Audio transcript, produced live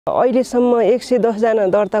अहिलेसम्म 110 जना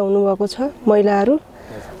दर्ता हुनुभएको छ महिलाहरू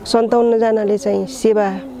 57 जनाले चाहिँ सेवा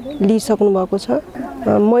लिइसक्नु भएको छ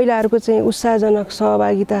महिलाहरूको चाहिँ उत्साहजनक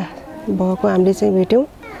सहभागिता भएको हामीले चाहिँ भेट्यौं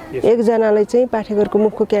एकजनालाई चाहिँ पाठेघरको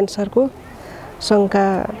मुखको क्यान्सरको शंका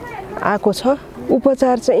आएको छ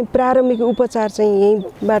उपचार चाहिँ प्रारम्भिक उपचार चाहिँ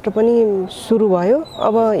यहीबाट पनि सुरु भयो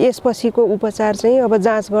अब यसपछिको उपचार चाहिँ अब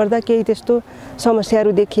जाँच गर्दा केही त्यस्तो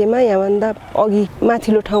समस्याहरू देखिएमा यहाँभन्दा अघि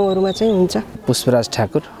माथिल्लो ठाउँहरुमा चाहिँ हुन्छ। पुष्पराज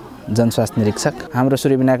ठाकुर जनस्वास्थ्य निरीक्षक हाम्रो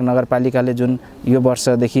सूर्यविनायक नगरपालिकाले जुन यो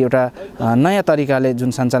वर्षदेखि एउटा नयाँ तरिकाले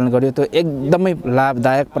जुन सञ्चालन गर्यो त्यो एकदमै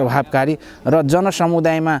लाभदायक प्रभावकारी र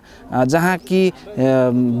जनसमुदायमा जहाँ कि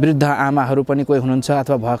वृद्ध आमाहरू पनि कोही हुनुहुन्छ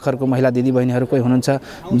अथवा भर्खरको महिला दिदीबहिनीहरू कोही हुनुहुन्छ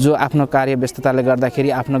जो आफ्नो कार्य व्यस्तताले गर्दाखेरि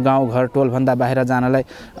आफ्नो गाउँ घर टोल भन्दा बाहिर जानलाई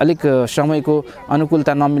अलिक समयको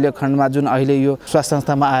अनुकूलता नमिलेको खण्डमा जुन अहिले यो स्वास्थ्य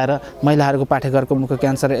संस्थामा आएर महिलाहरूको पाठेघरको मुखको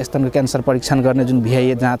क्यान्सर र स्तनको क्यान्सर परीक्षण गर्ने जुन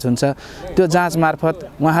भिआइए जाँच हुन्छ त्यो जाँच मार्फत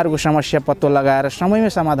उहाँहरूको समस्या पत्तो लगाएर समयमै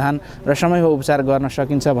समाधान र समयमै उपचार गर्न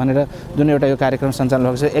सकिन्छ भनेर जुन एउटा यो कार्यक्रम सञ्चालन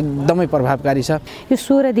भएको छ एकदमै प्रभावकारी छ। यो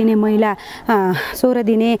 16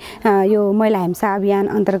 दिने यो महिला हिंसा अभियान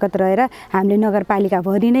अन्तर्गत रहेर हामीले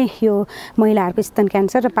नगरपालिकाभरि नै यो महिलाहरूको स्तन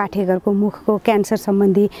क्यान्सर र पाठेघरको मुखको क्यान्सर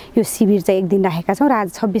सम्बन्धी यो शिविर चाहिँ एक दिन राखेका छौँ र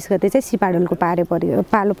आज 26 गते चाहिँ सिपाडोलको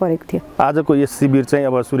पालो परेको थियो। आजको यस शिविर चाहिँ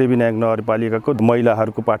अब सूर्यविनायक नगरपालिकाको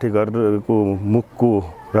महिलाहरूको पाठेघरको मुखको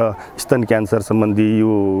र स्तन क्यान्सर सम्बन्धी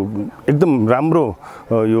यो एकदम राम्रो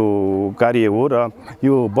यो कार्य हो र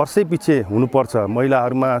यो वर्षैपछि हुनुपर्छ।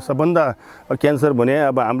 महिलाहरूमा सबभन्दा क्यान्सर भने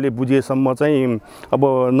अब हामीले बुझेसम्म चाहिँ अब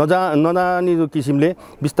नजानी किसिमले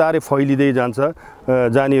बिस्तारै फैलिँदै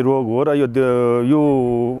जाने रोग हो र यो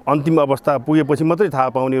अन्तिम अवस्था पुगेपछि मात्रै थाहा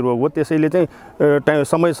पाउने रोग हो। त्यसैले चाहिँ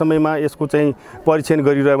समयमा यसको चाहिँ परीक्षण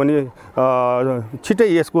गरिरह्यो भने छिटै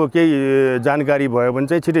यसको केही जानकारी भयो भने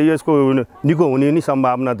चाहिँ छिटै यसको निको हुने नि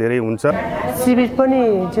सम्भावना धेरै हुन्छ। शिविर पनि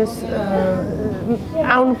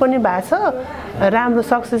आउनु पनि भएको छ राम्रो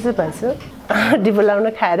सक्सेस भएछ डिबोलाउन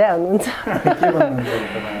खाएर आउनुहुन्छ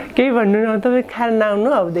केही भन्नु न तपाईँ खाएर नआउनु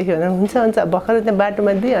अबदेखि भन्दा हुन्छ भर्खर त्यहाँ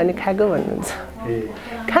बाटोमा दिए अनि खाएको भन्नुहुन्छ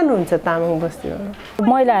खानुहुन्छ तामाङ बस्तीमा।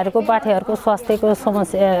 महिलाहरूको पाठेघरको स्वास्थ्यको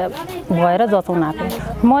समस्या भएर जचाउन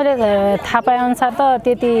आएको मैले थाहा पाए अनुसार त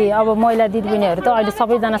त्यति अब महिला दिदीबहिनीहरू त अहिले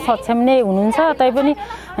सबैजना सक्षम नै हुनुहुन्छ तैपनि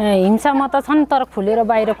हिंसामा त छन् तर खुलेर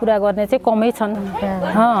बाहिर कुरा गर्ने चाहिँ कमै छन्।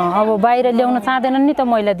 अब बाहिर ल्याउन चाहँदैनन् नि त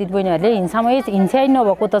महिला दिदीबहिनीहरूले हिंसै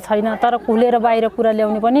नभएको त छैन तर खुलेर बाहिर कुरा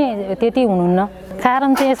ल्याउने पनि त्यति हुनुहुन्न।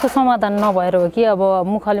 कारण चाहिँ यसको समाधान नभएर हो कि अब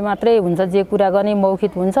मुखले मात्रै हुन्छ जे कुरा गर्ने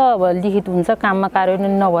मौखिक हुन्छ अब लिखित हुन्छ काममा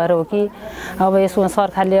कार्यान्वयन नभएर हो कि अब यसमा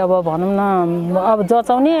सरकारले अब भनौँ न अब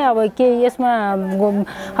जचाउने अब के यसमा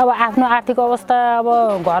अब आफ्नो आर्थिक अवस्था अब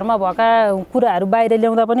घरमा भएका कुराहरू बाहिर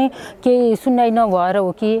ल्याउँदा पनि केही सुन्नाइ नभएर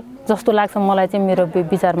हो कि जस्तो लाग्छ मलाई चाहिँ मेरो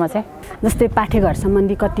विचारमा चाहिँ। जस्तै पाठेघर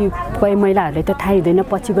सम्बन्धी कतिपय महिलाहरूले त थाहै हुँदैन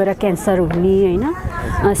पछि गएर क्यान्सर हुने होइन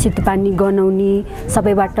शीतपानी गनाउने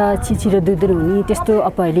सबैबाट चिचिरो दुधुरो हुने त्यस्तो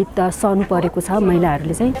अपहेलित सहनु परेको छ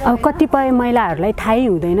महिलाहरूले चाहिँ। अब कतिपय महिलाहरूलाई थाहै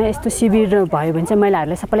हुँदैन यस्तो शिविर भयो भने चाहिँ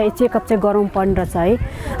महिलाहरूलाई सबैलाई चेकअप चाहिँ गराउनु पर्ने रहेछ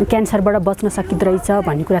है क्यान्सरबाट बच्न सकिँदो रहेछ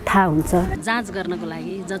भन्ने कुरा थाहा हुन्छ। जाँच गर्नको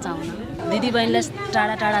लागि जचाउन दिदीबहिनीलाई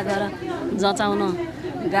टाढा टाढा गएर जचाउन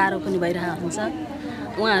गाह्रो पनि भइरहेको हुन्छ।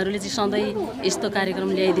 उहाँहरूले चाहिँ सधैँ यस्तो कार्यक्रम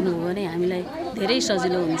ल्याइदिनु हो भने हामीलाई धेरै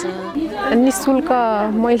सजिलो हुन्छ। निःशुल्क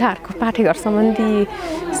महिलाहरूको पाठेघर सम्बन्धी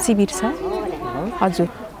शिविर छ हजुर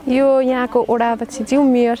यो यहाँको वडा अध्यक्षज्यू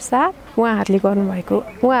मेयर साहब उहाँहरूले गर्नुभएको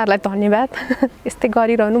उहाँहरूलाई धन्यवाद यस्तै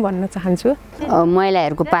गरिरहनु भन्न चाहन्छु।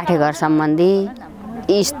 महिलाहरूको पाठेघर सम्बन्धी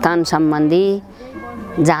स्तन सम्बन्धी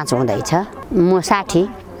जाँच हुँदैछ। म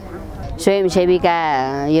 60 स्वयंसेविका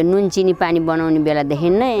यो नुन चिनी पानी बनाउने बेलादेखि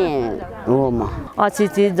नै हो म।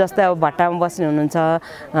 अशिक्षित जस्तै अब भट्टामा बस्ने हुनुहुन्छ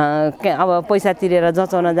अब पैसा तिरेर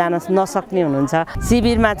जचाउन जान नसक्ने हुनुहुन्छ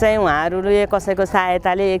शिविरमा चाहिँ उहाँहरूले कसैको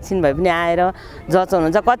सहायताले एकछिन भए पनि आएर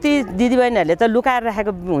जचाउनुहुन्छ। कति दिदीबहिनीहरूले त लुकाएर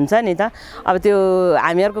राखेको हुन्छ नि त अब त्यो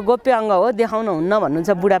हामीहरूको गोप्य अङ्ग हो देखाउन हुन्न भन्नुहुन्छ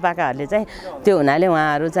बुढापाकाहरूले चाहिँ त्यो हुनाले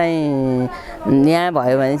उहाँहरू चाहिँ यहाँ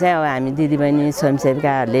भयो भने चाहिँ अब हामी दिदीबहिनी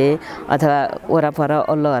स्वयंसेविकाहरूले अथवा वरपर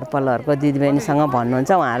अल्लो पल्लोहरूको दिदीबहिनीसँग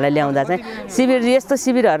भन्नुहुन्छ उहाँहरूलाई ल्याउँदा चाहिँ शिविर यस्तो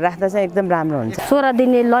शिविरहरू राख्दा चाहिँ एकदम राम्रो हुन्छ। 16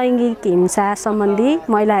 दिने लैङ्गिक हिंसा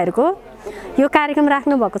सम्बन्धी महिलाहरूको यो कार्यक्रम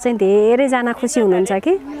राख्नु भएको चाहिँ धेरैजना खुसी हुनुहुन्छ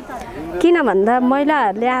कि किन भन्दा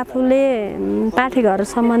महिलाहरूले आफूले पाठेघर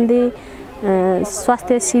सम्बन्धी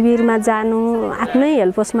स्वास्थ्य शिविरमा जानु आफ्नै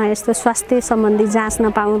हेल्प पोस्टमा यस्तो स्वास्थ्य सम्बन्धी जाँच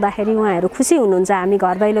नपाउँदाखेरि उहाँहरू खुसी हुनुहुन्छ। हामी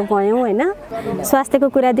घर दैलो गयौँ होइन, स्वास्थ्यको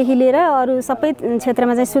कुरादेखि लिएर अरू सबै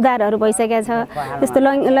क्षेत्रमा चाहिँ सुधारहरू भइसकेको छ। यस्तो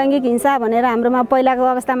लैङ्गिक हिंसा भनेर हाम्रोमा पहिलाको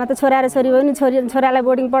अवस्थामा त छोरा र छोरी भयो नि, छोरालाई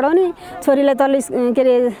बोर्डिङ पढाउने, छोरीलाई तल्लो के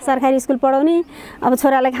अरे सरकारी स्कुल पढाउने, अब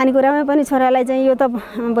छोरालाई खानेकुरामै पनि छोरालाई चाहिँ यो त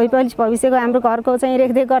भविष्यको हाम्रो घरको चाहिँ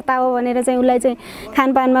रेखदेख गर्ता हो भनेर चाहिँ उसलाई चाहिँ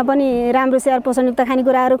खानपानमा पनि राम्रो स्याहार पोषणयुक्त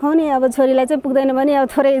खानेकुराहरू खुवाउने, अब छोरीलाई चाहिँ पुग्दैन भने अब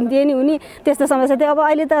थोरै दिए नि हुने, त्यस्तो समस्या थियो। अब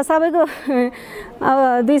अहिले त सबैको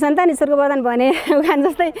अब 2 सन्तान ईश्वरको वरदान भने उखान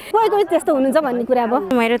जस्तै कोही कोही त्यस्तो हुनुहुन्छ भन्ने कुरा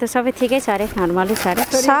भयो। मेरो त सबै ठिकै छ अरे, नर्मली छ अरे,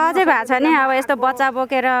 सहजै भएको छ नि। अब यस्तो बच्चा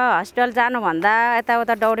बोकेर हस्पिटल जानुभन्दा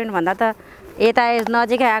यताउता दौडिनुभन्दा त यता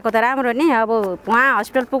नजिकै आएको त राम्रो नि। अब उहाँ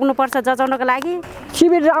हस्पिटल पुग्नुपर्छ जचाउनको लागि।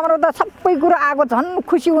 शिविर राम्रो त सबै कुरो आएको झन्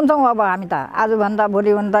खुसी हुन्छौँ। अब हामी त आजभन्दा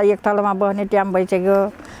भोलिभन्दा एक तलमा बस्ने टाइम भइसक्यो,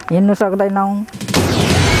 हिँड्नु सक्दैनौँ।